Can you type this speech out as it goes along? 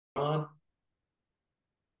On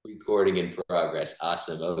recording in progress.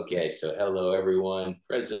 Awesome. Okay, so hello everyone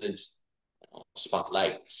present.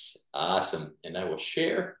 Spotlights. Awesome. And I will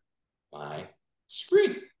share my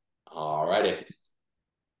screen. All righty.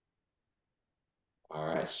 All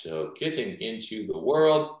right, so getting into the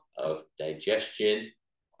world of digestion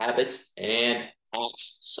habits and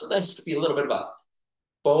hacks. So that's to be a little bit of a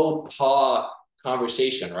faux pas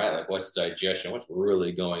conversation, right? Like what's digestion? What's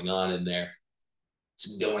really going on in there?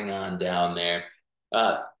 What's going on down there?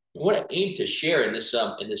 What I aim to share in this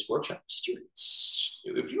workshop is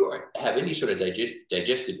if you have any sort of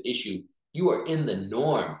digestive issue, you are in the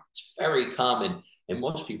norm. It's very common, and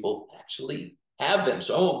most people actually have them.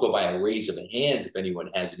 So I won't go by a raise of hands if anyone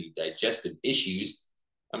has any digestive issues.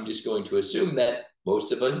 I'm just going to assume that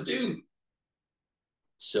most of us do.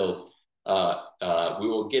 So we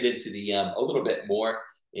will get into the a little bit more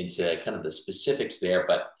into kind of the specifics there,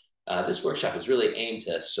 but this workshop is really aimed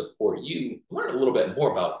to support you learn a little bit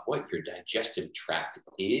more about what your digestive tract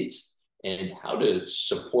is and how to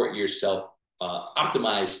support yourself,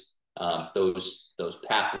 optimize those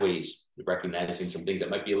pathways, recognizing some things that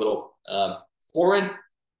might be a little foreign,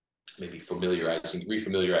 maybe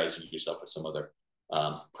refamiliarizing yourself with some other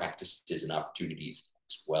practices and opportunities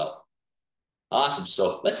as well. Awesome.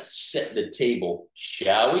 So let's set the table,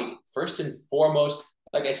 shall we? First and foremost,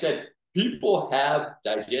 like I said, people have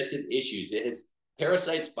digestive issues. It is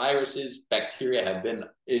parasites, viruses, bacteria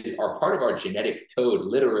are part of our genetic code.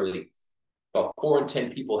 Literally, about 4 in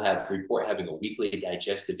 10 people report having a weekly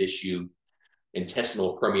digestive issue.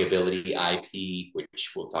 Intestinal permeability (IP),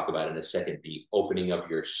 which we'll talk about in a second, the opening of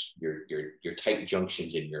your tight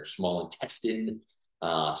junctions in your small intestine,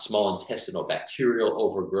 small intestinal bacterial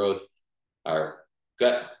overgrowth. Our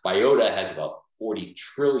gut biota has about 40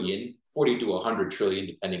 to 100 trillion,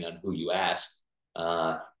 depending on who you ask.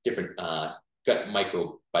 Different gut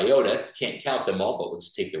microbiota. Can't count them all, but we'll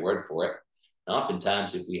just take their word for it. And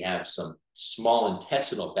oftentimes, if we have some small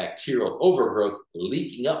intestinal bacterial overgrowth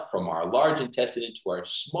leaking up from our large intestine into our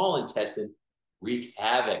small intestine, wreak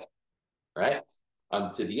havoc, right?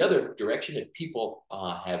 To the other direction, if people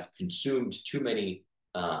have consumed too many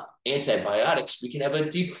antibiotics, we can have a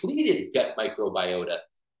depleted gut microbiota,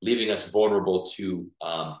 leaving us vulnerable to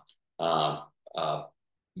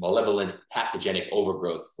malevolent pathogenic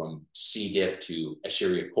overgrowth from C. diff to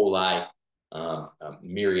Escherichia coli,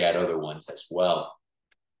 myriad other ones as well.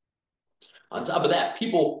 On top of that,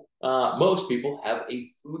 most people have a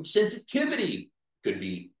food sensitivity. Could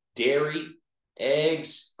be dairy,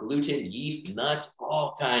 eggs, gluten, yeast, nuts,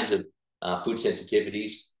 all kinds of food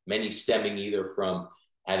sensitivities, many stemming either from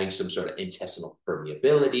having some sort of intestinal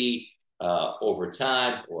permeability over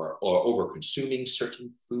time or over consuming certain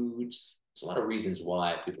foods. There's a lot of reasons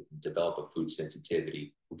why people can develop a food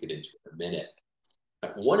sensitivity. We'll get into it in a minute.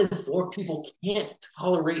 1 in 4 people can't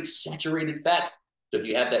tolerate saturated fat. So if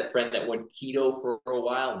you have that friend that went keto for a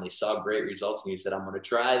while and they saw great results and you said, I'm going to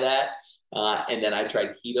try that. And then I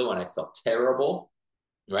tried keto and I felt terrible,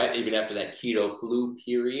 right? Even after that keto flu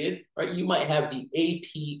period, right? You might have the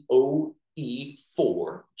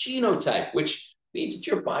APOE4 genotype, which means that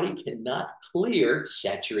your body cannot clear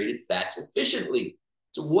saturated fats efficiently.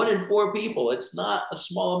 It's 1 in 4 people. It's not a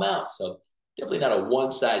small amount. So definitely not a one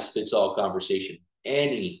size fits all conversation,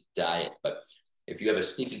 any diet. But if you have a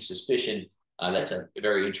sneaking suspicion, that's a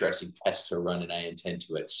very interesting test to run, and I intend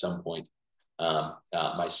to at some point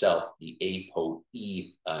myself, the APOE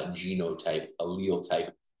genotype, allele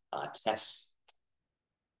type tests.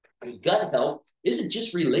 Gut health isn't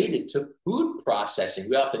just related to food processing.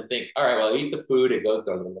 We often think, all right, well, I eat the food, it goes,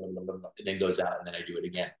 and then goes out, and then I do it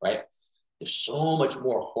again, right? There's so much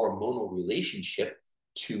more hormonal relationship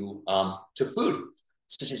to food.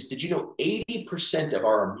 Such as, did you know 80% of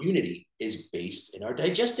our immunity is based in our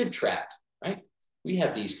digestive tract, right? We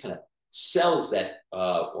have these kind of cells that,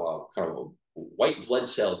 kind of white blood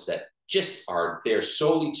cells that just are there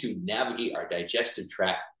solely to navigate our digestive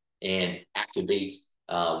tract and activate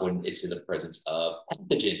when it's in the presence of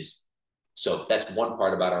pathogens. So that's one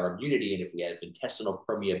part about our immunity. And if we have intestinal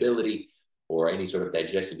permeability or any sort of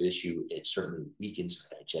digestive issue, it certainly weakens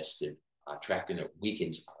our digestive tract and it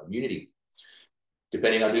weakens our immunity.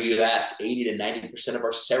 Depending on who you ask, 80 to 90% of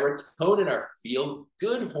our serotonin, our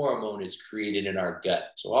feel-good hormone, is created in our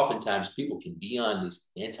gut. So oftentimes people can be on these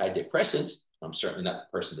antidepressants. I'm certainly not the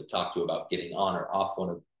person to talk to about getting on or off one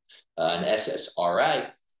of an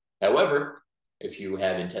SSRI. However, if you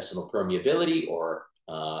have intestinal permeability or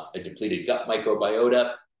a depleted gut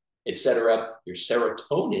microbiota, etc., your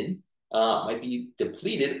serotonin might be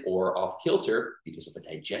depleted or off kilter because of a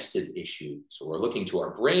digestive issue. So we're looking to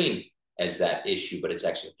our brain as that issue, but it's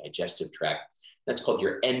actually a digestive tract. That's called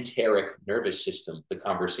your enteric nervous system, the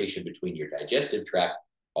conversation between your digestive tract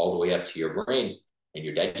all the way up to your brain. And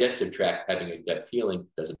your digestive tract, having a gut feeling,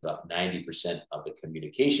 does about 90% of the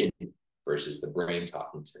communication versus the brain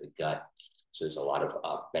talking to the gut. So there's a lot of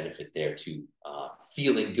benefit there to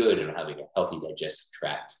feeling good and having a healthy digestive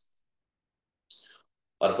tract.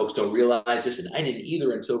 A lot of folks don't realize this, and I didn't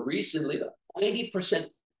either until recently. 90%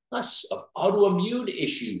 plus of autoimmune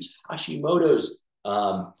issues, Hashimoto's,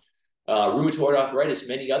 rheumatoid arthritis,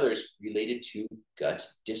 many others related to gut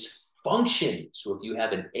dysfunction. So if you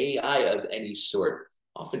have an AI of any sort,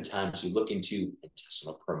 oftentimes you look into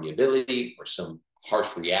intestinal permeability or some harsh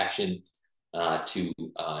reaction to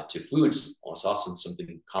foods. It's also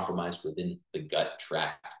something compromised within the gut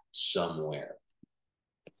tract somewhere.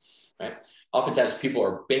 Right? Oftentimes people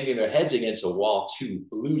are banging their heads against a wall to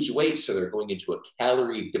lose weight, so they're going into a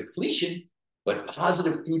calorie depletion, but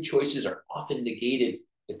positive food choices are often negated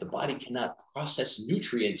if the body cannot process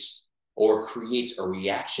nutrients or creates a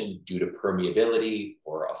reaction due to permeability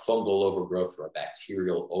or a fungal overgrowth or a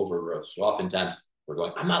bacterial overgrowth. So oftentimes we're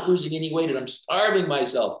going, I'm not losing any weight and I'm starving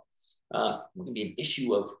myself. It can be an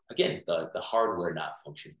issue of, again, the hardware not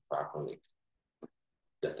functioning properly.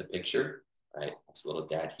 Got the picture? Right, that's a little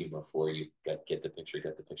dad humor for you. Get the picture,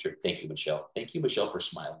 get the picture. Thank you, Michelle. Thank you, Michelle, for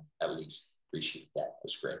smiling, at least. Appreciate that. That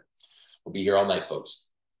was great. We'll be here all night, folks.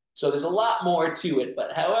 So there's a lot more to it,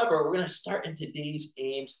 but however, we're going to start in today's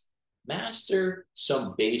aims, master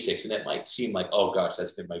some basics. And it might seem like, oh gosh,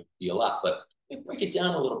 that's going to be a lot, but break it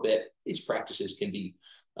down a little bit. These practices can be,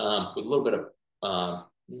 with a little bit of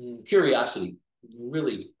curiosity,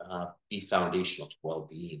 really be foundational to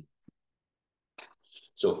well-being.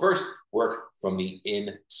 So first, work from the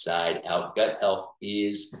inside out. Gut health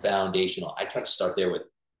is foundational. I try to start there with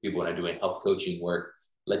people when I'm doing health coaching work.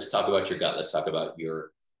 Let's talk about your gut. Let's talk about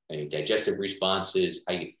your digestive responses,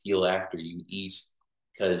 how you feel after you eat.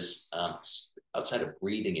 Because outside of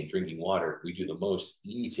breathing and drinking water, we do the most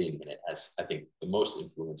eating, and it has, I think, the most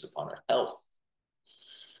influence upon our health.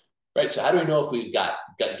 Right, so how do we know if we've got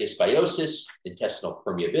gut dysbiosis, intestinal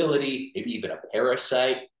permeability, maybe even a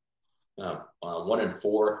parasite? 1 in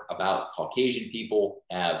 4 about Caucasian people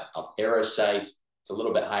have a parasite. It's a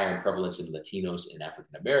little bit higher in prevalence in Latinos and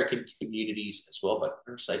African American communities as well, but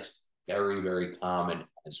parasites very, very common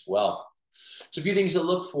as well. So a few things to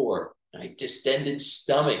look for. Right? Distended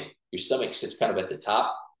stomach. Your stomach sits kind of at the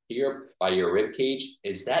top here by your rib cage.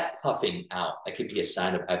 Is that puffing out? That could be a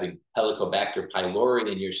sign of having Helicobacter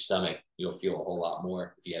pylori in your stomach. You'll feel a whole lot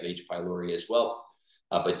more if you have H. pylori as well.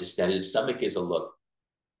 But distended stomach is a look.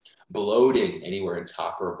 Bloating anywhere in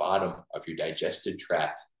top or bottom of your digestive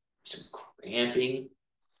tract, some cramping,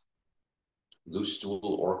 loose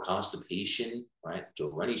stool or constipation, right? So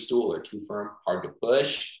runny stool or too firm, hard to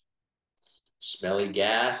push, smelly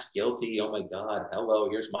gas, guilty. Oh my God, hello,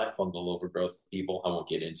 here's my fungal overgrowth, people. I won't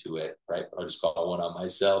get into it, right? I'll just call one on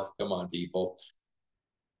myself. Come on, people.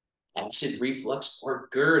 Acid reflux or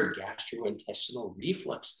GERD, gastrointestinal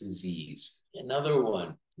reflux disease. Another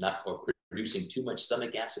one, not producing too much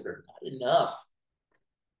stomach acid or not enough.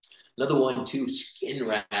 Another one, too, skin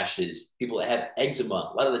rashes. People that have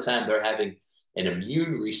eczema, a lot of the time they're having an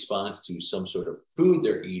immune response to some sort of food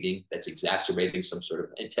they're eating that's exacerbating some sort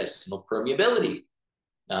of intestinal permeability.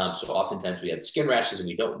 So oftentimes we have skin rashes and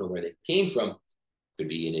we don't know where they came from. Could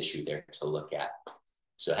be an issue there to look at.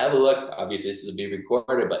 So have a look. Obviously, this is being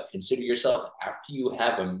recorded, but consider yourself after you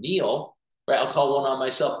have a meal, right? I'll call one on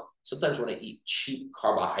myself. Sometimes when I eat cheap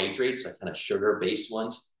carbohydrates, like kind of sugar-based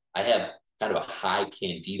ones, I have kind of a high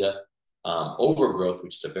candida overgrowth,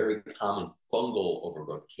 which is a very common fungal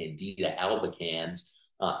overgrowth, candida albicans.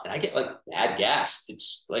 And I get like bad gas.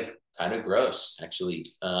 It's like kind of gross. Actually,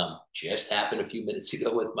 just happened a few minutes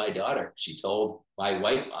ago with my daughter. She told my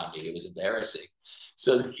wife on me. It was embarrassing.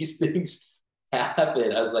 So these things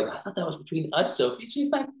happen. I was like, I thought that was between us, Sophie.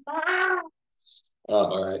 She's like, ah.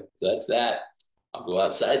 All right, so that's that. I'll go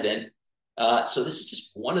outside then. So this is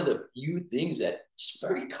just one of the few things that is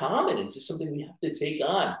very common and just something we have to take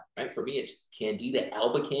on, right? For me, it's Candida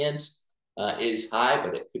albicans is high,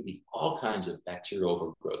 but it could be all kinds of bacterial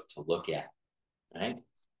overgrowth to look at, right?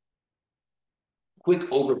 Quick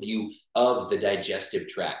overview of the digestive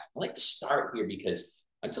tract. I like to start here because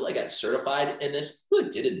until I got certified in this, I really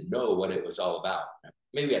didn't know what it was all about.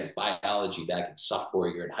 Maybe I had biology back in sophomore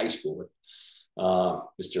year in high school with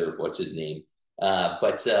Mr. What's his name?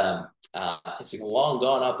 But it's long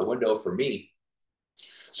gone out the window for me.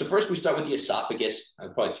 So first we start with the esophagus.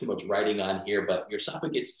 I'm probably too much writing on here, but your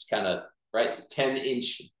esophagus is kind of, right,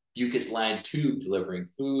 10-inch mucus-lined tube delivering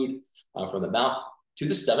food from the mouth to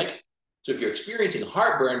the stomach. So if you're experiencing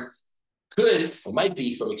heartburn, could or might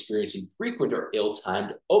be from experiencing frequent or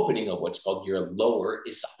ill-timed opening of what's called your lower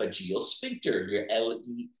esophageal sphincter, your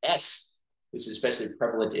LES. This is especially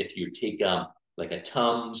prevalent if you take like a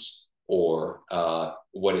Tums or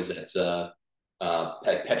what is it?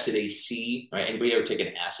 Pepsid AC, right? Anybody ever take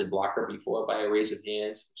an acid blocker before by a raise of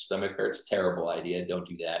hands? Stomach hurts, terrible idea. Don't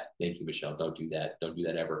do that. Thank you, Michelle. Don't do that. Don't do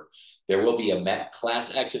that ever. There will be a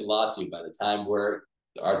class action lawsuit by the time where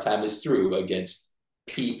our time is through against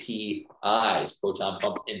PPIs, proton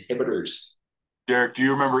pump inhibitors. Derek, do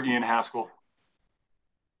you remember Ian Haskell?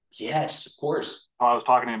 Yes, of course. I was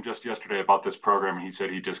talking to him just yesterday about this program, and he said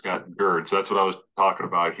he just got GERD. So that's what I was talking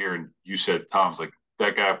about here. And you said Tom's like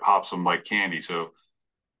that guy pops them like candy. So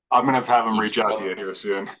I'm gonna have him reach out to you here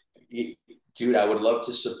soon. Dude, I would love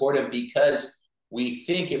to support him because we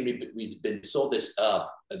think, and we've been sold this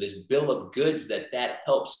bill of goods that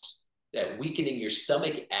helps, that weakening your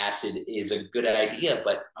stomach acid is a good idea.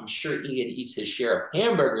 But I'm sure Ian eats his share of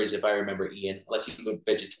hamburgers, if I remember Ian, unless he's a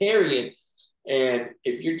vegetarian. And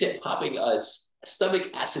if you're popping a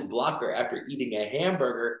stomach acid blocker after eating a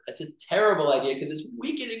hamburger, that's a terrible idea because it's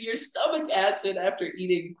weakening your stomach acid after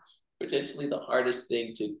eating potentially the hardest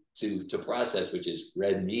thing to process, which is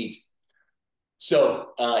red meat. So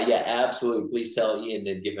yeah, absolutely. Please tell Ian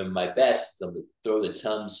and give him my best. So throw the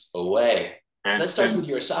Tums away. And that starts with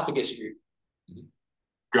your esophagus.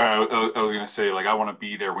 I was gonna say, like, I want to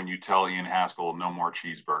be there when you tell Ian Haskell no more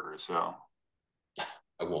cheeseburgers. So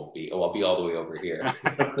I won't be. Oh, I'll be all the way over here. I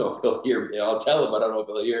don't know if he'll hear me. I'll tell him. I don't know if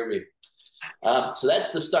he'll hear me. So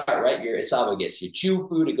that's the start, right? Your esophagus. You chew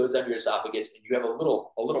food, it goes down your esophagus, and you have a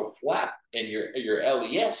little flap in your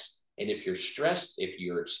LES. And if you're stressed,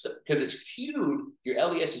 because it's cued, your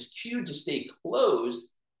LES is cued to stay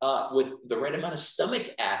closed with the right amount of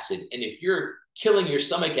stomach acid. And if you're killing your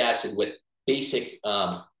stomach acid with basic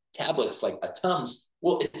tablets like a Tums,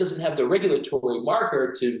 well, it doesn't have the regulatory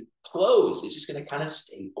marker to close. It's just going to kind of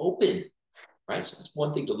stay open, right? So that's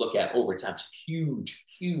one thing to look at over time. It's a huge,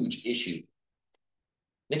 huge issue.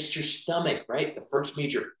 Next, your stomach, right? The first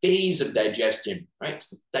major phase of digestion, right?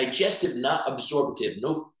 It's digestive, not absorptive.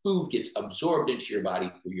 No food gets absorbed into your body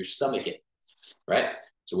through your stomach, right?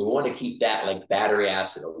 So we want to keep that like battery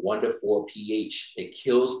acid, a 1 to 4 pH. It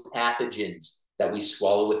kills pathogens that we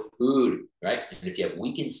swallow with food, right? And if you have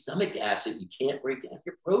weakened stomach acid, you can't break down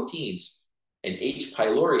your proteins. And H.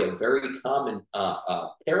 pylori, a very common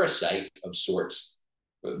parasite of sorts,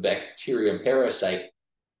 bacterium parasite,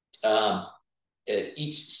 it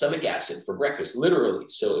eats stomach acid for breakfast, literally.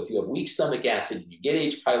 So if you have weak stomach acid and you get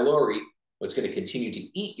H. pylori, it's going to continue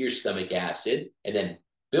to eat your stomach acid and then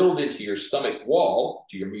build into your stomach wall,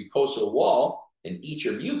 to your mucosal wall, and eat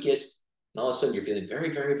your mucus. And all of a sudden, you're feeling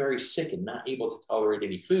very, very, very sick and not able to tolerate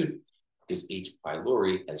any food because H.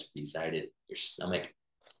 pylori has resided in your stomach.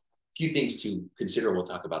 A few things to consider. We'll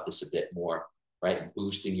talk about this a bit more, right?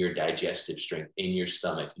 Boosting your digestive strength in your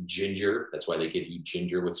stomach. Ginger, that's why they give you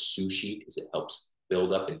ginger with sushi, because it helps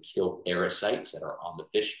build up and kill parasites that are on the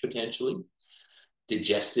fish potentially.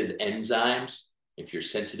 Digestive enzymes. If you're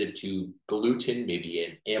sensitive to gluten, maybe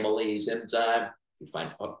an amylase enzyme. If you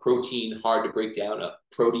find protein hard to break down, a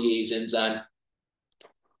protease enzyme.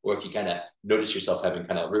 Or if you kind of notice yourself having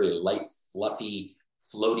kind of really light, fluffy,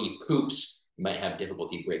 floaty poops, you might have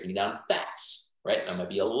difficulty breaking down fats, right? That might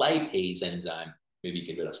be a lipase enzyme. Maybe you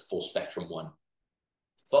can do a full spectrum one.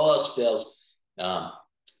 If all else fails,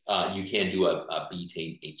 you can do a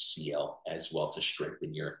betaine HCl as well to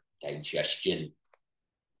strengthen your digestion.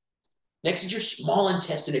 Next is your small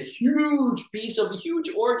intestine, a huge piece of a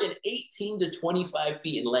huge organ, 18 to 25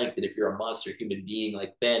 feet in length. And if you're a monster human being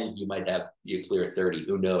like Ben, you might have you clear 30.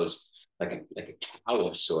 Who knows? Like a cow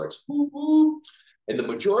of sorts. And the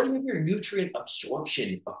majority of your nutrient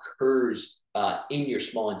absorption occurs in your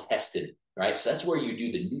small intestine, right? So that's where you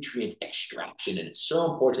do the nutrient extraction. And it's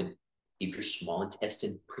so important. Keep your small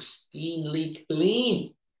intestine pristinely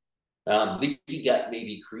clean. Leaky gut may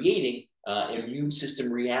be creating immune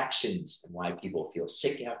system reactions and why people feel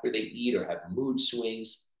sick after they eat or have mood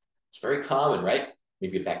swings. It's very common, right?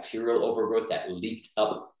 Maybe a bacterial overgrowth that leaked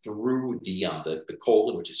up through the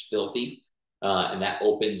colon, which is filthy, and that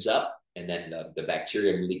opens up, and then the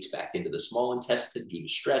bacterium leaks back into the small intestine due to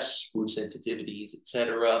stress, food sensitivities,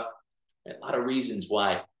 etc. A lot of reasons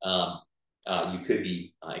why you could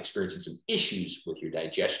be experiencing some issues with your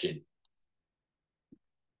digestion.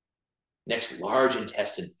 Next, large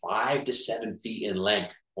intestine, 5 to 7 feet in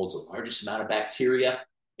length, holds the largest amount of bacteria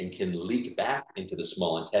and can leak back into the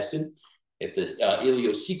small intestine if the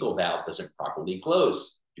ileocecal valve doesn't properly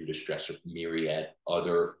close due to stress or myriad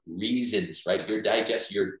other reasons, right? Your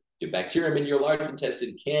The bacterium in your large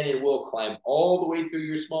intestine can and will climb all the way through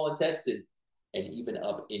your small intestine and even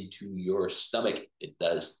up into your stomach. It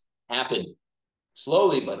does happen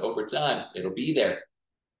slowly, but over time, it'll be there.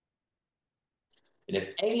 And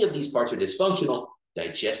if any of these parts are dysfunctional,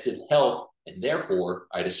 digestive health, and therefore,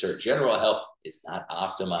 I'd assert general health, is not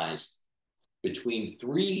optimized. Between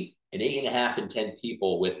 3 and 8.5 in 10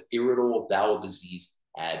 people with irritable bowel disease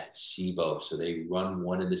had SIBO. So they run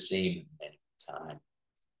one and the same many times.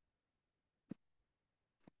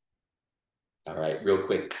 All right, real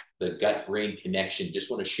quick, the gut-brain connection.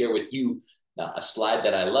 Just want to share with you a slide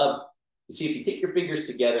that I love. You see, if you take your fingers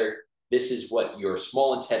together, this is what your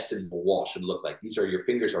small intestine wall should look like. These are your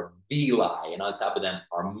fingers are villi, and on top of them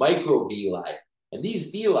are microvilli. And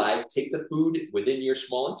these villi take the food within your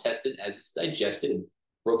small intestine as it's digested and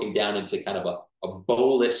broken down into kind of a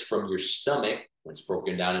bolus from your stomach when it's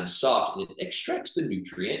broken down and soft, and it extracts the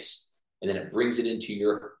nutrients, and then it brings it into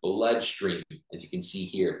your bloodstream, as you can see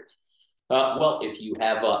here. Well, if you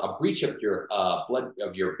have a breach of your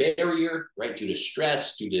barrier, right, due to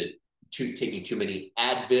stress, due to taking too many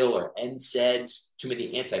Advil or NSAIDs, too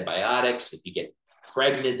many antibiotics, if you get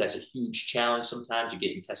pregnant, that's a huge challenge. Sometimes you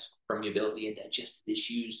get intestinal permeability and digestive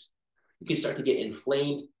issues. You can start to get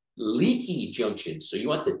inflamed, leaky junctions. So you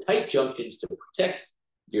want the tight junctions to protect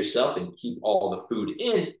yourself and keep all the food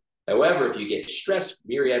in. However, if you get stressed,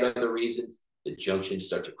 myriad other reasons, the junctions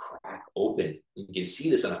start to crack open. You can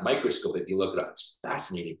see this on a microscope if you look it up. It's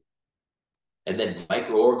fascinating. And then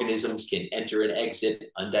microorganisms can enter and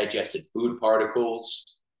exit undigested food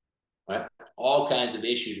particles, right? All kinds of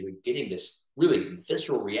issues. We're getting this really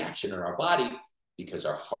visceral reaction in our body because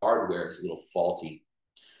our hardware is a little faulty.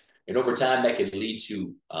 And over time, that can lead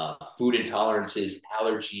to food intolerances,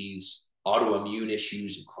 allergies, autoimmune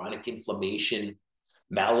issues, and chronic inflammation,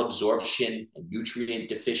 malabsorption, and nutrient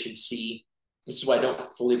deficiency. This is why I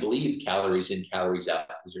don't fully believe calories in, calories out,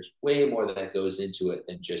 because there's way more that goes into it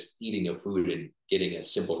than just eating a food and getting a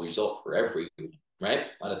simple result for everyone, right?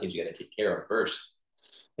 A lot of things you got to take care of first.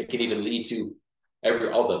 It can even lead to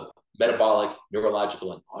all the metabolic,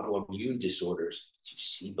 neurological, and autoimmune disorders that you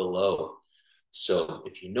see below. So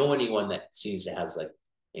if you know anyone that seems to have like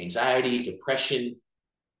anxiety, depression,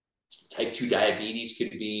 type 2 diabetes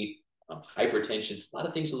could be, hypertension, a lot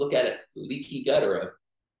of things to look at, leaky gut or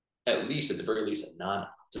at the very least, a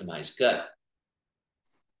non-optimized gut.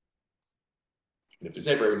 And if there's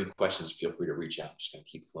ever any questions, feel free to reach out. I'm just going to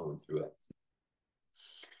keep flowing through it.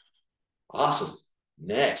 Awesome.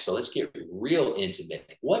 Next, so let's get real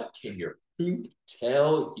intimate. What can your poop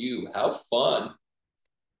tell you? How fun.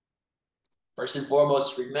 First and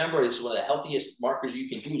foremost, remember, this is one of the healthiest markers you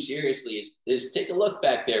can do seriously is take a look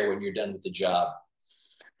back there when you're done with the job.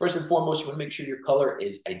 First and foremost, you want to make sure your color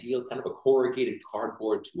is ideal, kind of a corrugated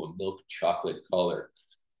cardboard to a milk chocolate color.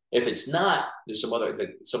 If it's not, there's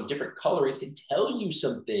some different colorings can tell you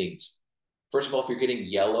some things. First of all, if you're getting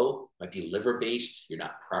yellow, it might be liver-based. You're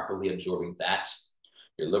not properly absorbing fats.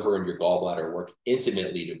 Your liver and your gallbladder work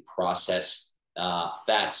intimately to process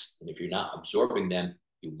fats, and if you're not absorbing them,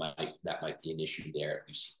 that might be an issue there if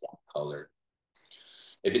you see that color.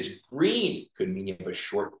 If it's green, could mean you have a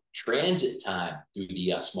short transit time through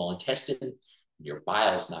the small intestine. And your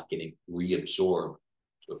bile is not getting reabsorbed.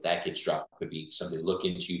 So if that gets dropped, it could be something to look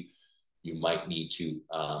into. You might need to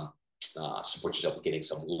support yourself with getting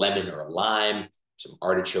some lemon or a lime, some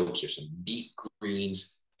artichokes or some beet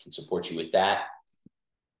greens can support you with that,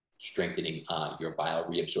 strengthening your bile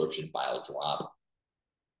reabsorption, bile drop.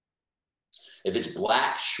 If it's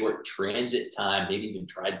black, short transit time, maybe even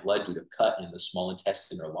dried blood due to cut in the small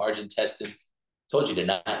intestine or large intestine. Told you to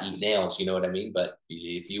not eat nails, you know what I mean? But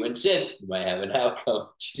if you insist, you might have an outcome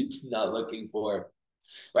you're not looking for,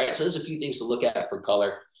 right? So there's a few things to look at for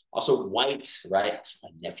color. Also white, right? My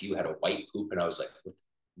nephew had a white poop and I was like,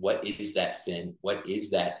 what is that, Finn? What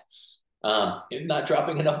is that? I'm not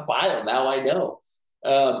dropping enough bile. Now I know,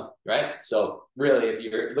 right? So really, if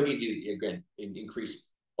you're looking to, again, increase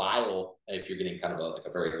bile, if you're getting kind of like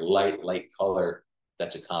a very light color,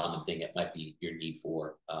 that's a common thing. It might be your need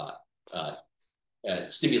for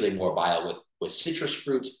stimulating more bile with citrus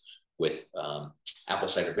fruits, with apple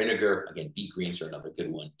cider vinegar. Again, beet greens are another good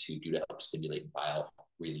one to do to help stimulate bile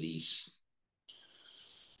release.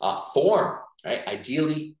 Form, right?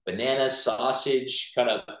 Ideally, bananas, sausage, kind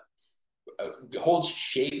of holds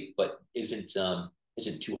shape, but isn't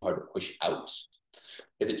too hard to push out.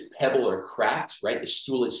 If it's pebble or cracked, right, the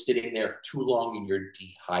stool is sitting there for too long and you're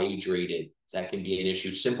dehydrated. That can be an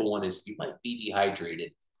issue. Simple one is you might be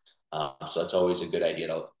dehydrated. So that's always a good idea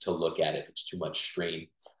to look at if it's too much strain.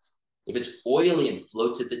 If it's oily and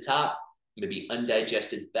floats at the top, maybe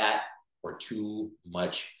undigested fat, or too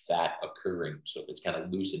much fat occurring. So if it's kind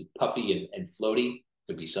of loose and puffy and floaty,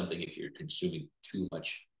 could be something if you're consuming too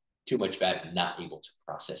much fat and not able to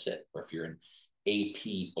process it, or if you're in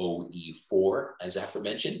APOE4, as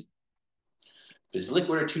aforementioned. If it's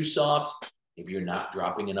liquid or too soft, maybe you're not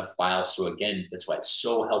dropping enough bile. So again, that's why it's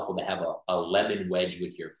so helpful to have a lemon wedge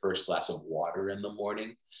with your first glass of water in the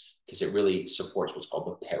morning, because it really supports what's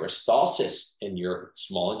called the peristalsis in your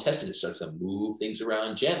small intestine. It starts to move things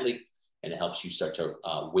around gently, and it helps you start to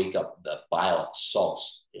wake up the bile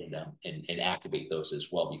salts and activate those as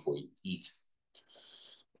well before you eat.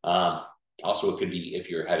 Also, it could be if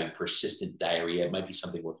you're having persistent diarrhea, it might be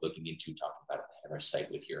something worth looking into, talking about a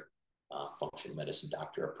parasite with your functional medicine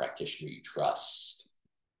doctor or practitioner you trust.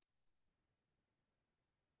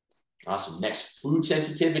 Awesome. Next, food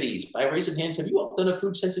sensitivities. By raise of hands, have you all done a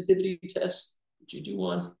food sensitivity test? Did you do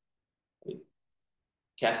one?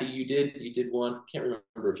 Kathy, you did? You did one? Can't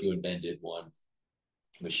remember if you and Ben did one.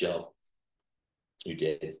 Michelle, you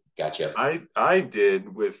did. Gotcha. I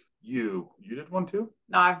did with you. You did one too?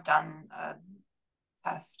 No, I've done a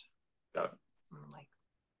test. Got it.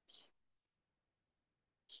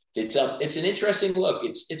 It's an interesting look.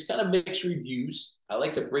 It's kind of mixed reviews. I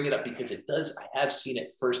like to bring it up because it does. I have seen it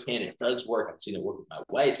firsthand. It does work. I've seen it work with my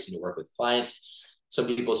wife. I've seen it work with clients. Some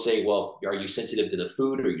people say, "Well, are you sensitive to the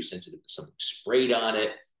food? Or are you sensitive to something sprayed on it?"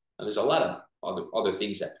 And there's a lot of other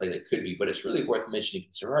things that play that could be, but it's really worth mentioning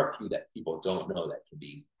because there are a few that people don't know that can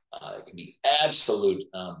be absolute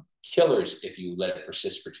killers if you let it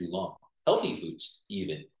persist for too long. Healthy foods,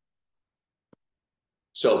 even.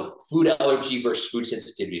 So food allergy versus food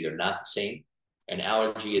sensitivity, they're not the same. An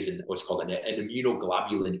allergy is what's called an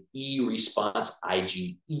immunoglobulin E response,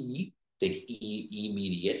 IgE, think E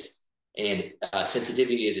immediate. And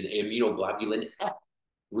sensitivity is an immunoglobulin F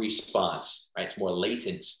response, right? It's more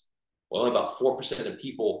latent. Well, only about 4% of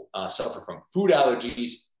people suffer from food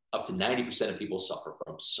allergies. Up to 90% of people suffer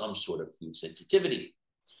from some sort of food sensitivity.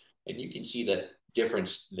 And you can see the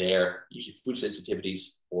difference there. Usually food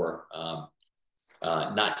sensitivities or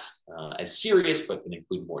not as serious, but can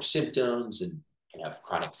include more symptoms and can have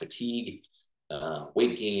chronic fatigue,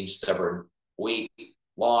 weight gain, stubborn weight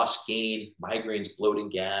loss, gain, migraines, bloating,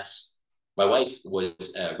 gas. My wife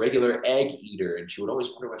was a regular egg eater, and she would always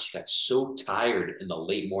wonder why she got so tired in the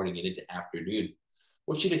late morning and into afternoon.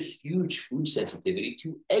 Well, she had a huge food sensitivity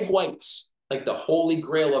to egg whites, like the holy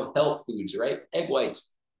grail of health foods, right? Egg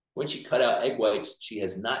whites. When she cut out egg whites, she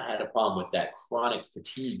has not had a problem with that chronic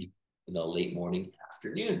fatigue in the late morning,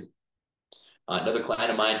 afternoon. Another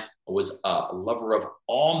client of mine was a lover of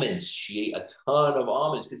almonds. She ate a ton of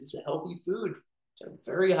almonds because it's a healthy food. She had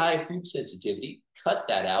very high food sensitivity. Cut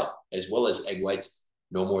that out, as well as egg whites.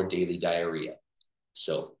 No more daily diarrhea.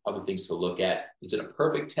 So other things to look at. Is it a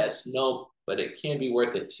perfect test? No, but it can be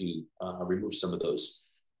worth it to remove some of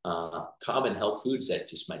those common health foods that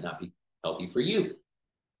just might not be healthy for you.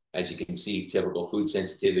 As you can see, typical food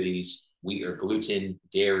sensitivities: wheat or gluten,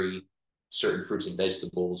 dairy, certain fruits and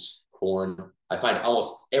vegetables, corn. I find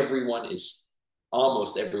almost everyone, unless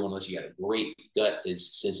you got a great gut,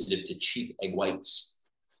 is sensitive to cheap egg whites.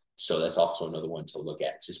 So that's also another one to look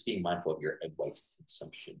at. It's just being mindful of your egg white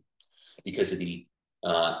consumption because of the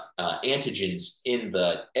antigens in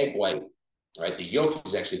the egg white. Right, the yolk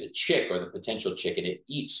is actually the chick or the potential chick, and it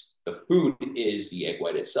eats. The food is the egg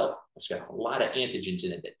white itself. It's got a lot of antigens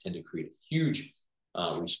in it that tend to create a huge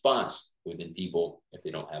response within people if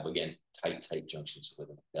they don't have, again, tight junctions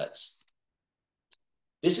within the guts.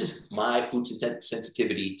 This is my food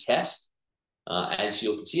sensitivity test. As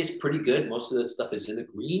you can see, it's pretty good. Most of the stuff is in the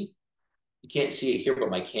green. You can't see it here, but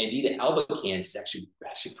my Candida albicans is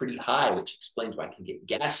actually pretty high, which explains why I can get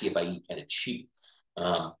gassy if I eat kind of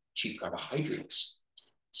cheap carbohydrates.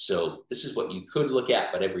 So this is what you could look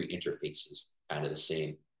at, but every interface is kind of the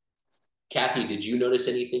same. Kathy, did you notice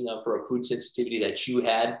anything for a food sensitivity that you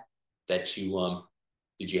had? Did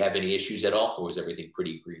you have any issues at all, or was everything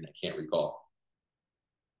pretty green? I can't recall.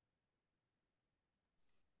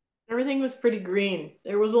 Everything was pretty green.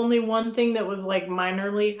 There was only one thing that was like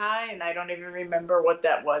minorly high, and I don't even remember what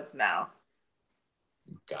that was now.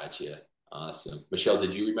 Gotcha. Awesome. Michelle,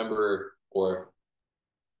 did you remember, or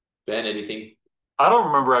Ben, anything? I don't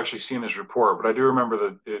remember actually seeing this report, but I do remember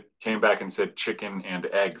that it came back and said chicken and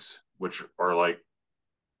eggs, which are like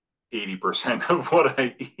 80% of what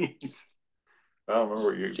I eat. I don't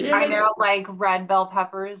remember what you eat. I know, like red bell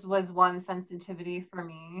peppers was one sensitivity for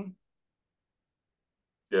me.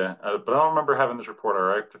 Yeah, but I don't remember having this report. All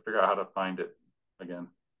right, to figure out how to find it again.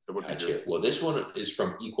 Gotcha. Well, this one is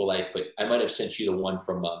from Equal Life, but I might have sent you the one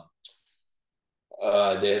from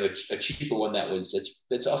They have a cheaper one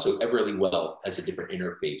that's also Everly Well, has a different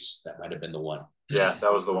interface. That might have been the one. Yeah,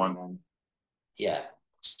 that was the one. Yeah.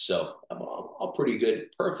 So I'm all pretty good.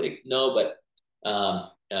 Perfect. No, but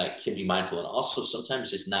can be mindful. And also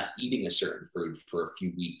sometimes just not eating a certain food for a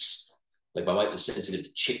few weeks. Like my wife is sensitive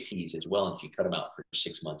to chickpeas as well, and she cut them out for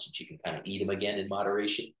 6 months, and she can kind of eat them again in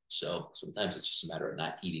moderation. So sometimes it's just a matter of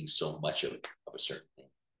not eating so much of a certain thing.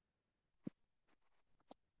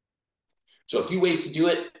 So a few ways to do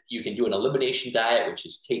it. You can do an elimination diet, which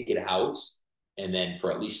is take it out and then for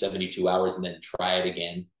at least 72 hours and then try it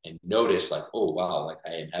again and notice like, oh, wow, like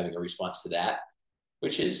I am having a response to that,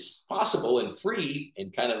 which is possible and free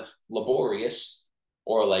and kind of laborious.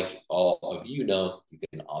 Or like all of you know, you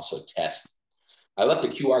can also test. I left the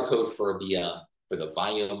QR code for the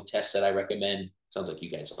volume test that I recommend. Sounds like you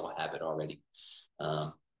guys all have it already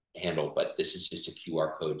handled, but this is just a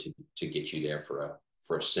QR code to get you there for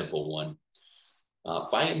a simple one.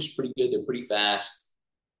 Volume's pretty good. They're pretty fast.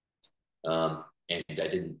 And I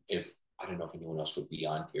don't know if anyone else would be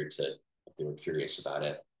on here if they were curious about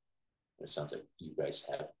it. It sounds like you guys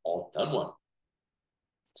have all done one.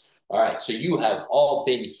 All right, so you have all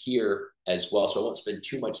been here as well, so I won't spend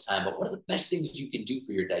too much time, but one of the best things you can do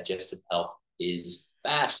for your digestive health is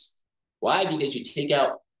fast. Why? Because you take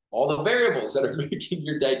out all the variables that are making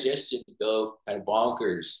your digestion go kind of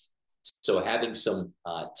bonkers. So having some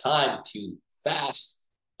time to fast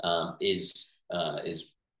is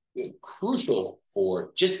crucial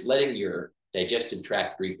for just letting your digestive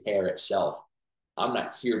tract repair itself. I'm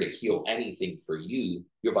not here to heal anything for you.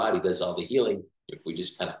 Your body does all the healing if we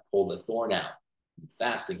just kind of pull the thorn out.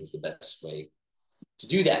 Fasting is the best way to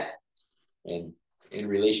do that. And in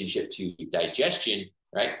relationship to digestion,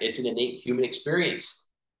 right, it's an innate human experience.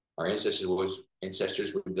 Our ancestors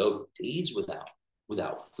would go days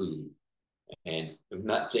without food. And I'm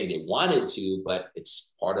not saying they wanted to, but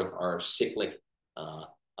it's part of our cyclic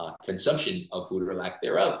consumption of food or lack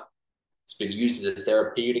thereof. It's been used as a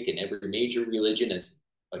therapeutic in every major religion as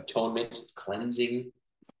atonement, cleansing,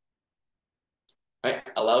 right?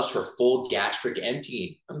 Allows for full gastric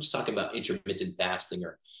emptying. I'm just talking about intermittent fasting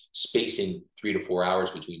or spacing 3 to 4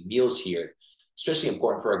 hours between meals here. Especially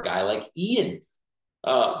important for a guy like Ian.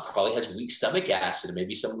 Probably has weak stomach acid and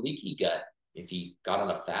maybe some leaky gut. If he got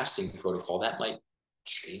on a fasting protocol, that might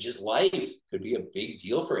change his life. Could be a big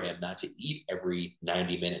deal for him not to eat every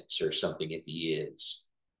 90 minutes or something if he is.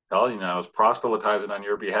 Tell you now, I was proselytizing on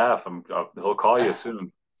your behalf. He'll call you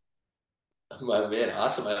soon. My man,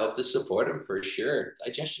 awesome. I hope to support him for sure.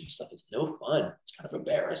 Digestion stuff is no fun. It's kind of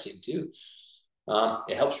embarrassing too.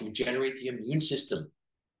 It helps regenerate the immune system.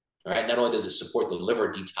 All right. Not only does it support the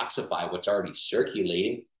liver, detoxify what's already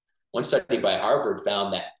circulating. One study by Harvard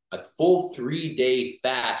found that a full 3-day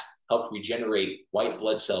fast helped regenerate white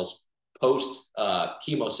blood cells post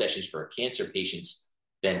chemo sessions for cancer patients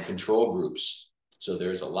than control groups. So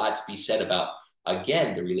there's a lot to be said about,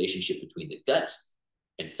 again, the relationship between the gut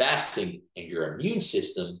and fasting and your immune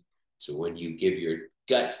system. So when you give your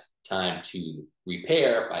gut time to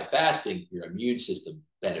repair by fasting, your immune system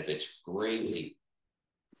benefits greatly.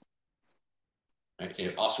 Right? And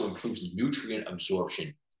it also improves nutrient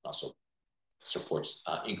absorption, also supports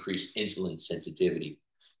increased insulin sensitivity.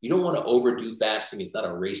 You don't want to overdo fasting. It's not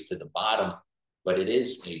a race to the bottom, but it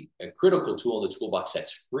is a critical tool in the toolbox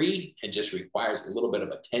that's free and just requires a little bit of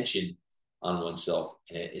attention on oneself.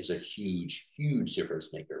 And it is a huge, huge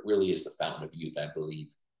difference maker. It really is the fountain of youth, I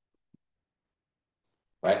believe.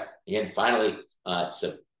 Right? And finally,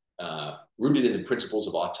 rooted in the principles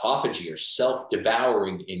of autophagy or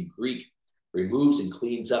self-devouring in Greek, removes and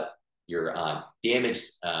cleans up your damaged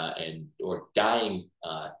or dying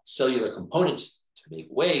cellular components to make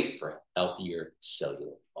way for healthier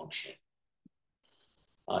cellular function.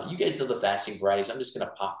 You guys know the fasting varieties. I'm just going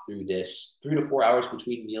to pop through this. 3 to 4 hours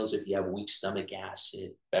between meals if you have weak stomach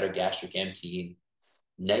acid, better gastric emptying.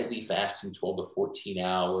 Nightly fasting, 12 to 14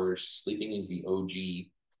 hours. Sleeping is the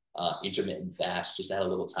OG. Intermittent fast, just add a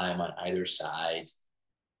little time on either side.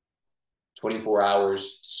 24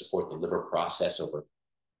 hours to support the liver process over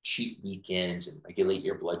cheat weekends and regulate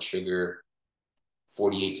your blood sugar.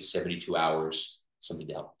 48 to 72 hours, something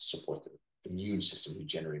to help support the immune system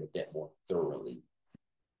regenerate a bit more thoroughly.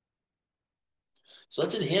 So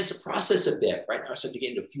let's enhance the process a bit. Right now, I start to get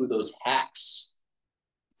into a few of those hacks.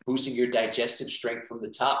 Boosting your digestive strength from the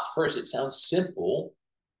top. First, it sounds simple.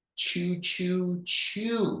 Chew, chew,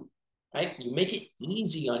 chew. Right? You make it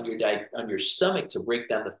easy on your stomach to break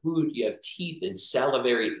down the food. You have teeth and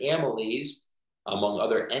salivary amylase, among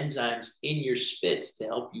other enzymes in your spit to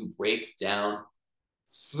help you break down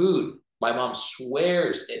food. My mom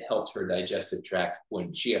swears it helped her digestive tract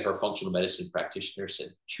when her functional medicine practitioner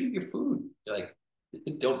said, chew your food. Like,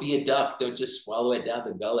 don't be a duck. Don't just swallow it down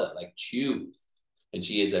the gullet, like chew. And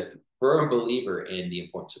she is a firm believer in the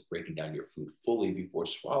importance of breaking down your food fully before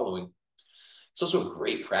swallowing. It's also a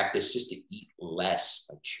great practice just to eat less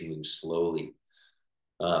by chewing slowly.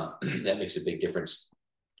 That makes a big difference.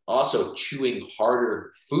 Also, chewing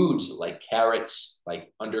harder foods like carrots,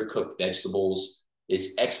 like undercooked vegetables,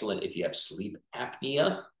 is excellent if you have sleep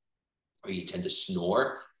apnea or you tend to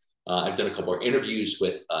snore. I've done a couple of interviews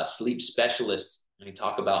with sleep specialists, and they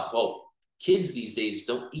talk about, well, kids these days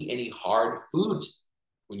don't eat any hard foods.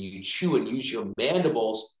 When you chew and use your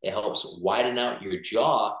mandibles, it helps widen out your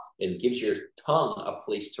jaw and gives your tongue a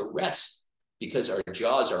place to rest. Because our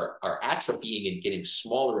jaws are atrophying and getting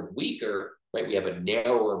smaller and weaker, right? We have a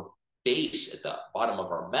narrower base at the bottom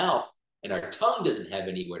of our mouth, and our tongue doesn't have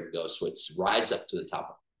anywhere to go, so it rides up to the top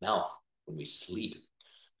of the mouth when we sleep.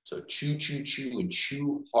 So chew, chew, chew, and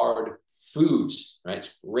chew hard foods, right?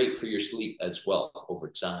 It's great for your sleep as well over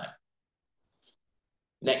time.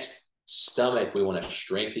 Next, stomach. We want to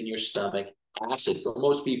strengthen your stomach. Acid for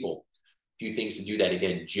most people. A few things to do that.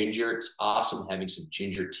 Again, ginger. It's awesome having some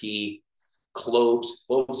ginger tea. Cloves.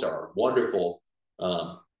 Cloves are wonderful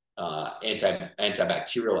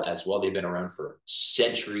antibacterial as well. They've been around for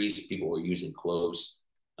centuries. People were using cloves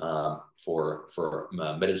for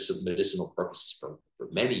medicinal purposes for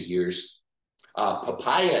many years.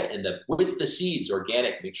 Papaya with the seeds,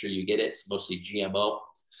 organic. Make sure you get it. It's mostly GMO.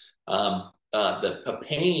 The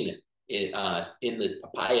papain in the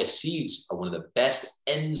papaya seeds are one of the best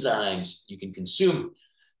enzymes you can consume.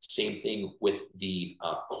 Same thing with the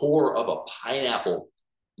core of a pineapple.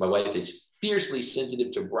 My wife is fiercely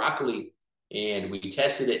sensitive to broccoli, and we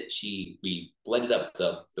tested it. We blended up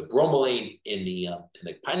the bromelain in the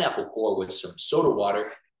pineapple core with some soda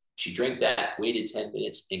water. She drank that, waited 10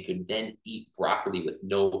 minutes, and could then eat broccoli with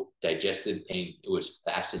no digestive pain. It was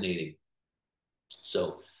fascinating.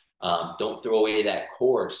 So don't throw away that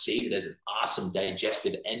core. Save it as an awesome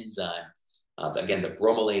digestive enzyme. Again, the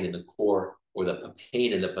bromelain in the core or the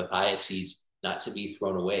papain in the papaya seeds, not to be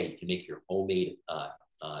thrown away. You can make your homemade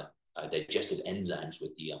digestive enzymes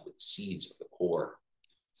with the seeds or the core.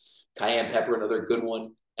 Cayenne pepper, another good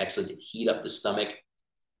one. Excellent to heat up the stomach.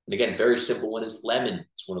 And again, very simple one is lemon.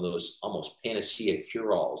 It's one of those almost panacea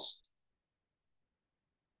cure-alls.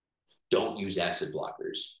 Don't use acid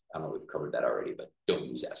blockers. I don't know if we've covered that already, but don't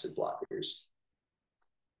use acid blockers.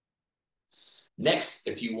 Next,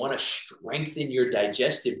 if you want to strengthen your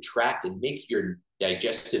digestive tract and make your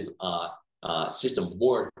digestive system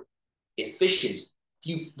more efficient,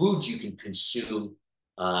 few foods you can consume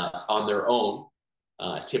on their own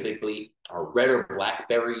typically are red or black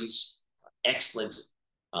berries, excellent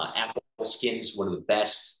apple skins, one of the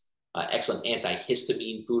best, excellent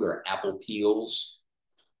antihistamine food are apple peels.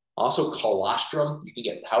 Also colostrum, you can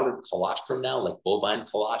get powdered colostrum now, like bovine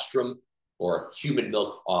colostrum or human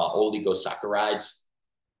milk oligosaccharides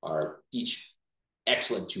are each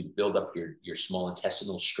excellent to build up your small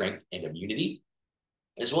intestinal strength and immunity,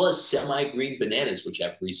 as well as semi-green bananas, which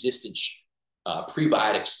have resistant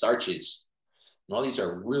prebiotic starches. And all these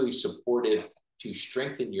are really supportive to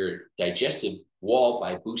strengthen your digestive wall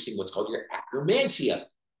by boosting what's called your akkermansia,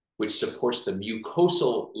 which supports the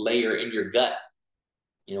mucosal layer in your gut.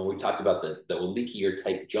 You know, we talked about the leakier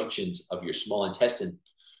type junctions of your small intestine.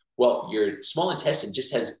 Well, your small intestine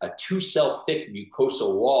just has a 2-cell thick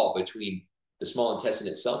mucosal wall between the small intestine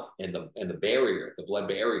itself and the barrier, the blood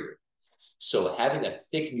barrier. So having a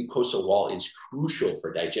thick mucosal wall is crucial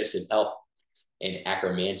for digestive health, and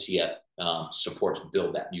akkermansia supports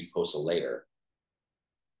build that mucosal layer.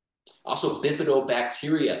 Also,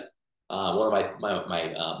 bifidobacteria, one of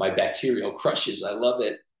my bacterial crushes. I love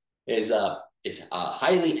it. It's a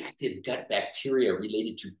highly active gut bacteria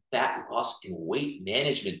related to fat loss and weight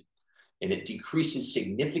management, and it decreases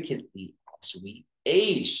significantly as we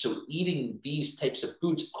age. So eating these types of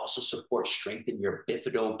foods also supports strengthening your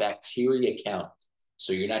bifidobacteria count.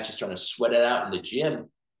 So you're not just trying to sweat it out in the gym,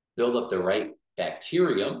 build up the right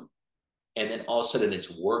bacterium, and then all of a sudden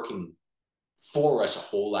it's working for us a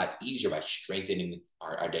whole lot easier by strengthening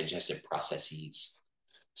our digestive processes.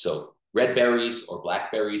 So red berries or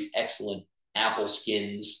blackberries, excellent. Apple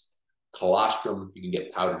skins, colostrum, you can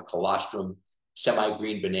get powdered colostrum,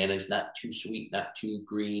 semi-green bananas, not too sweet, not too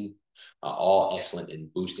green, all excellent in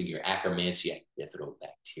boosting your akkermansia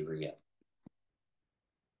bifidobacteria.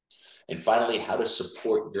 And finally, how to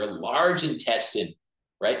support your large intestine,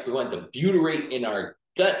 right? We want the butyrate in our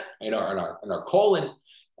gut, in our colon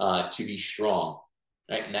to be strong,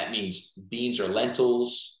 right? And that means beans or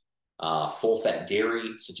lentils, Full fat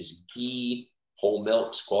dairy, such as ghee, whole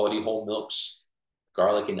milks, quality whole milks,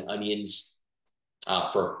 garlic and onions.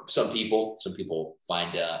 For some people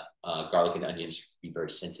find garlic and onions to be very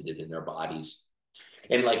sensitive in their bodies.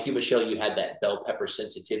 And like you, Michelle, you had that bell pepper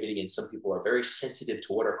sensitivity, and some people are very sensitive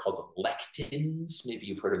to what are called lectins. Maybe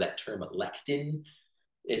you've heard of that term, lectin.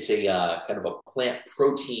 It's a kind of a plant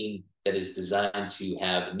protein that is designed to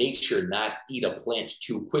have nature not eat a plant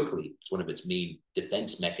too quickly. It's one of its main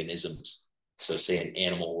defense mechanisms. So say an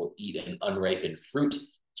animal will eat an unripened fruit.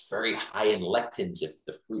 It's very high in lectins if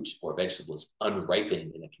the fruit or vegetable is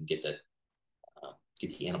unripened, and it can get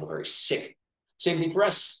the animal very sick. Same thing for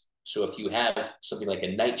us. So if you have something like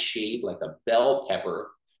a nightshade, like a bell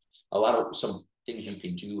pepper, some things you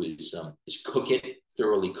can do is cook it,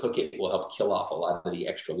 thoroughly cook it. Will help kill off a lot of the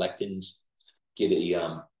extra lectins. Get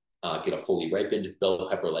a fully ripened bell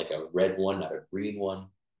pepper, like a red one, not a green one.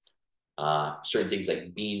 Certain things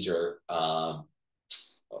like beans or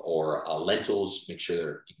lentils, make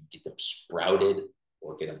sure you can get them sprouted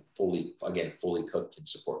or get them fully cooked and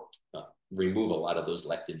remove a lot of those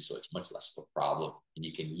lectins, so it's much less of a problem, and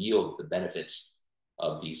you can yield the benefits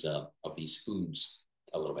of these foods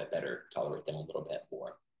a little bit better, tolerate them a little bit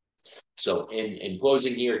more. So in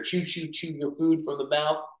closing here, chew your food from the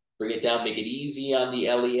mouth, bring it down, make it easy on the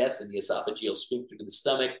LES and the esophageal sphincter to the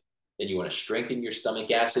stomach. Then you want to strengthen your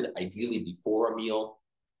stomach acid, ideally before a meal.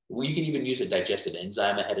 Well, you can even use a digestive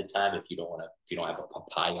enzyme ahead of time if you don't have a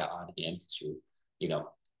papaya on hand. So,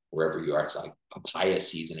 wherever you are, it's like papaya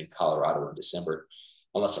season in Colorado in December,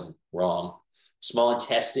 unless I'm wrong. Small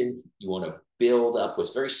intestine, you want to build up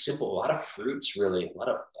with very simple, a lot of fruits, really, a lot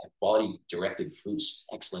of quality directed fruits,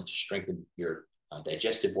 excellent to strengthen your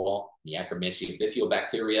digestive wall, the Akkermansia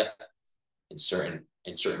bifidobacteria, and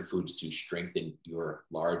certain foods to strengthen your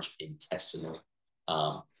large intestinal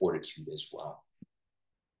fortitude as well.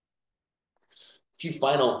 A few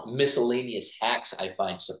final miscellaneous hacks I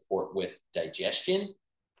find support with digestion,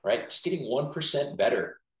 right? Just getting 1%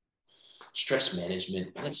 better. Stress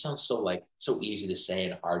management, and it sounds so easy to say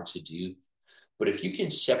and hard to do. But if you can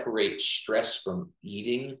separate stress from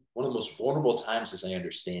eating, one of the most vulnerable times, as I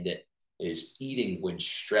understand it, is eating when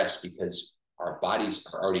stressed, because our bodies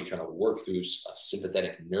are already trying to work through a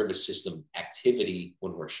sympathetic nervous system activity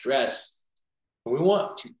when we're stressed. And we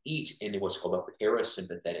want to eat in what's called a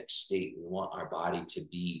parasympathetic state. We want our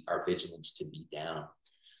vigilance to be down.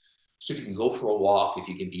 So if you can go for a walk, if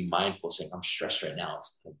you can be mindful, saying, I'm stressed right now,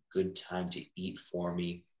 it's a good time to eat for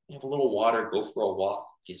me. Have a little water, go for a walk,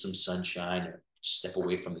 get some sunshine, or step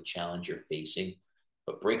away from the challenge you're facing.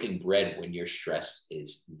 But breaking bread when you're stressed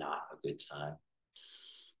is not a good time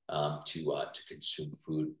to consume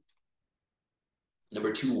food.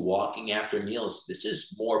 Number 2, walking after meals. This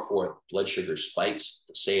is more for blood sugar spikes.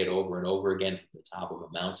 I'll say it over and over again from the top of a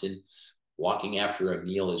mountain. Walking after a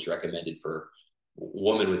meal is recommended for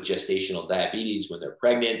women with gestational diabetes when they're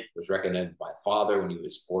pregnant. It was recommended by my father when he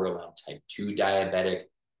was borderline type 2 diabetic.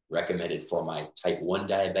 Recommended for my type 1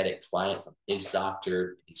 diabetic client from his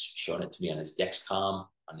doctor. He's shown it to me on his Dexcom,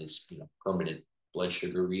 on his permanent blood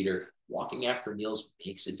sugar reader. Walking after meals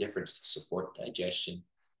makes a difference to support digestion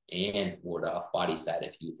and ward off body fat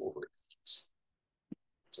if you overeat.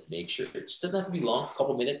 So make sure it doesn't have to be long, a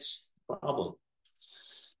couple minutes, problem.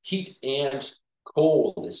 Heat and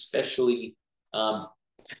cold, especially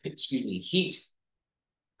heat.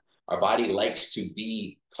 Our body likes to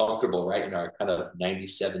be comfortable right in our kind of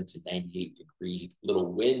 97 to 98 degree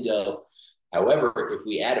little window. However, if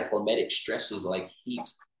we add hormetic stresses like heat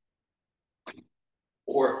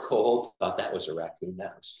or cold, thought that was a raccoon,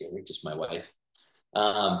 that was scary, just my wife.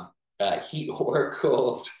 Heat or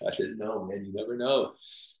cold, I didn't know, man, you never know.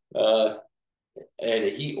 And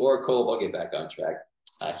heat or cold, I'll get back on track.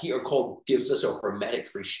 Heat or cold gives us a hormetic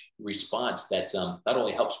response that not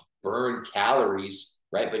only helps burn calories,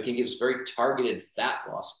 right, but can give us very targeted fat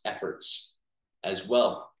loss efforts as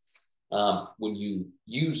well. When you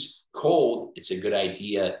use cold, it's a good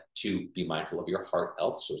idea to be mindful of your heart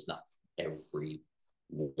health, so it's not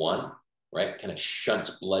everyone, right? Kind of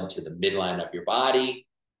shunts blood to the midline of your body,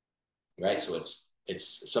 right? So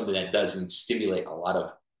it's something that doesn't stimulate a lot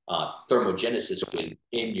of thermogenesis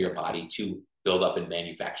within your body to build up and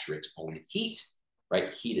manufacture its own heat,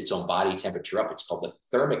 right? Heat its own body temperature up. It's called the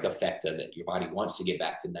thermic effect that your body wants to get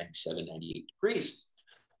back to 97, 98 degrees.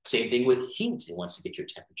 Same thing with heat. It wants to get your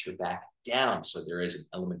temperature back down. So there is an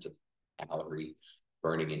element of calorie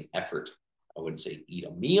burning and effort. I wouldn't say eat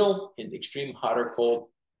a meal in extreme hot or cold,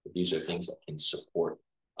 but these are things that can support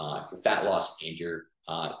your fat loss and your,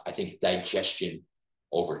 I think, digestion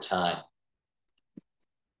over time.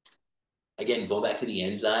 Again, go back to the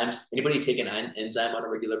enzymes. Anybody take an enzyme on a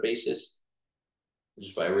regular basis?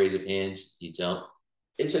 Just by a raise of hands, you don't.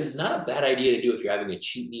 It's not a bad idea to do if you're having a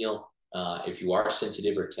cheat meal. If you are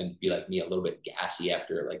sensitive or tend to be like me, a little bit gassy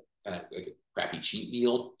after like kind of like a crappy cheat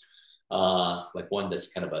meal, like one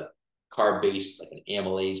that's kind of a carb based, like an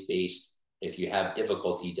amylase based. If you have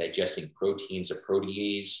difficulty digesting proteins or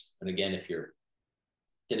protease, and again, if you're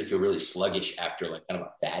really sluggish after like kind of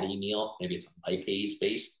a fatty meal, maybe it's a lipase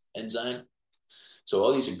based enzyme. So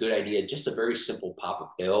all these are good ideas. Just a very simple pop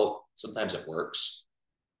a pill. Sometimes it works.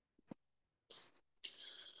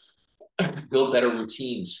 Build better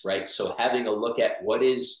routines, right? So having a look at what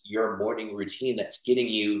is your morning routine that's getting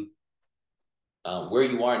you where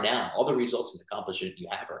you are now. All the results and accomplishments you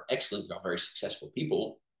have are excellent. You're all very successful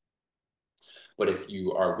people. But if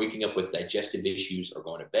you are waking up with digestive issues or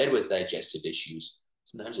going to bed with digestive issues,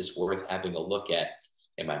 sometimes it's worth having a look at,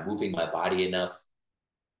 am I moving my body enough?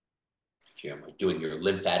 If you're doing your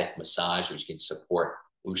lymphatic massage, which can support,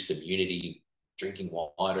 boost immunity, drinking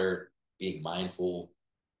water, being mindful,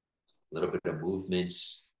 a little bit of movement.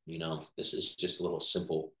 This is just a little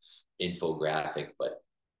simple infographic, but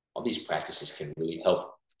all these practices can really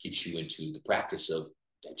help get you into the practice of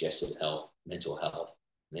digestive health, mental health,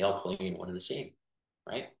 and they all play in one and the same,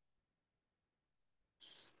 right?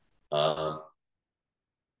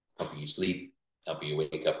 Helping you sleep, helping you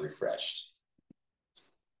wake up refreshed.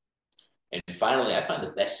 And finally, I find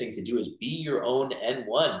the best thing to do is be your own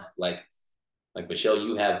N1. Like Michelle,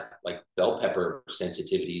 you have like bell pepper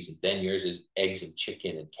sensitivities, and Ben, yours is eggs and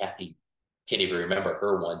chicken, and Kathy can't even remember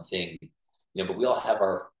her one thing. But we all have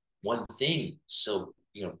our one thing. So,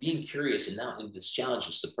 being curious, and now in this challenge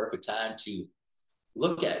is the perfect time to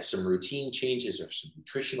look at some routine changes or some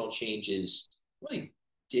nutritional changes. Really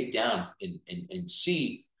dig down and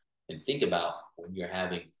see and think about when you're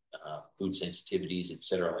having food sensitivities,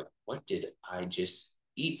 etc. Like, what did I just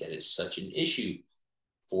eat that is such an issue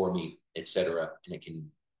for me, etc. And it can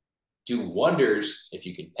do wonders if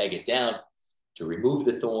you can peg it down to remove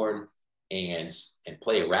the thorn and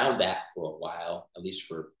play around that for a while, at least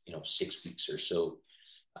for 6 weeks or so,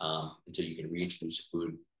 until you can reintroduce a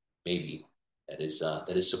food maybe that is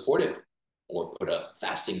supportive, or put a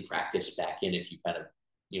fasting practice back in if you kind of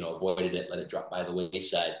avoided it, let it drop by the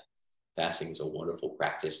wayside. Fasting is a wonderful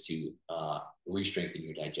practice to re-strengthen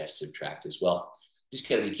your digestive tract as well. Just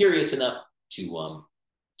got to be curious enough to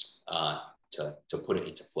put it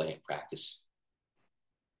into play and practice.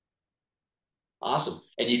 Awesome.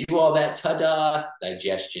 And you do all that, ta-da,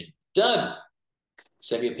 digestion. Done.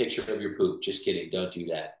 Send me a picture of your poop. Just kidding. Don't do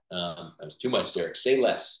that. That was too much, Derek. Say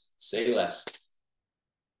less. Say less.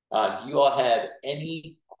 Do you all have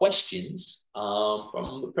any questions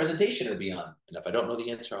from the presentation or beyond? And if I don't know the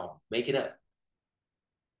answer, I'll make it up.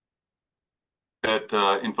 That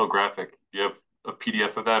infographic, do you have a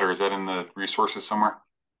PDF of that, or is that in the resources somewhere?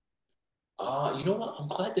 You know what? I'm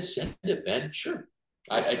glad to send it, Ben. Sure.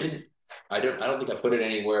 I don't think I put it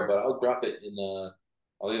anywhere, but I'll drop it in the.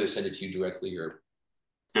 I'll either send it to you directly, or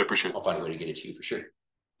yeah, appreciate it. I'll find a way to get it to you for sure.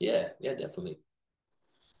 Yeah, definitely.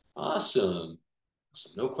 Awesome.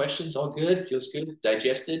 No questions. All good. Feels good.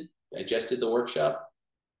 Digested the workshop.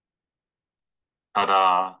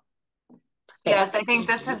 Ta-da. Yes, I think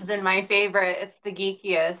this has been my favorite. It's the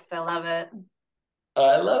geekiest. I love it.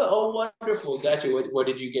 I love it. Oh, wonderful. Gotcha. What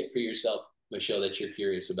did you get for yourself, Michelle, that you're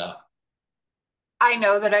curious about? I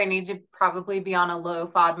know that I need to probably be on a low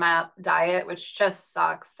FODMAP diet, which just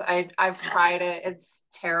sucks. I've tried it. It's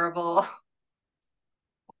terrible.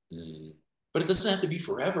 But it doesn't have to be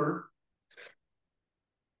forever.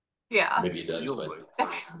 Yeah. Maybe it does, but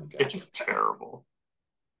it's terrible.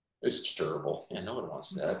 It's terrible. Yeah, no one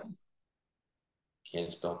wants that.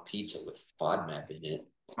 Can't spell pizza with FODMAP in it.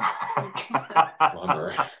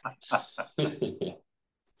 Bummer.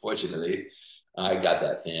 Fortunately, I got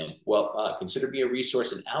that, fam. Well, consider me a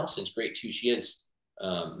resource, and Allison's great too. She has,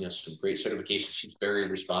 some great certifications. She's very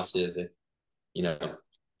responsive, and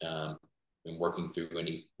and working through and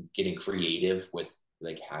getting creative with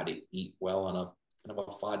like how to eat well on a kind of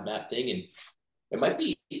a FODMAP thing. And it might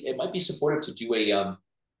be supportive to do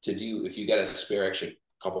if you got a spare extra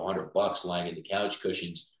couple $100 lying in the couch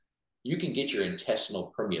cushions, you can get your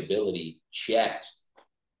intestinal permeability checked.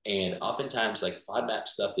 And oftentimes, like FODMAP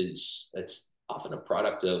stuff that's often a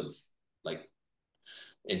product of like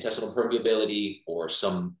intestinal permeability or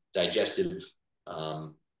some digestive,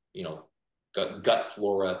 gut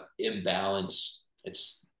flora imbalance.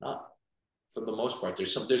 It's not, for the most part,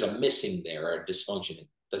 there's a missing there, or a dysfunction. It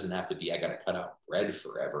doesn't have to be, I got to cut out bread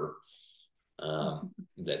forever.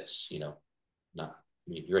 That's, not, I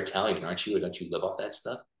mean, you're Italian, aren't you? Don't you live off that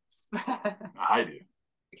stuff? I do.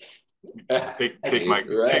 Take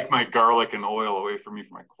my garlic and oil away from me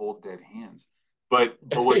for my cold dead hands. But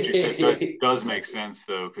what you said does make sense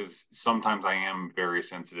though, because sometimes I am very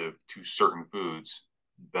sensitive to certain foods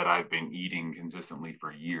that I've been eating consistently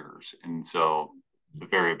for years, and so the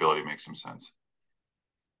variability makes some sense.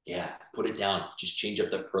 Yeah, put it down. Just change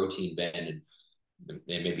up the protein, Ben, and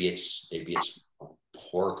maybe it's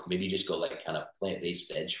pork. Maybe just go like kind of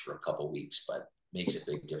plant-based veg for a couple weeks, but makes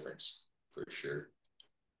a big difference for sure.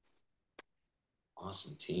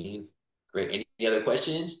 Awesome, team. Great. Any other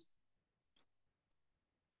questions?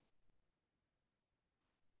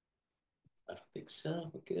 I don't think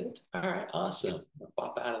so. We're good. All right, awesome. I'll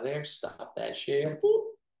pop out of there. Stop that share. Boop.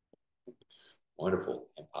 Wonderful.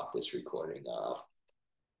 And pop this recording off.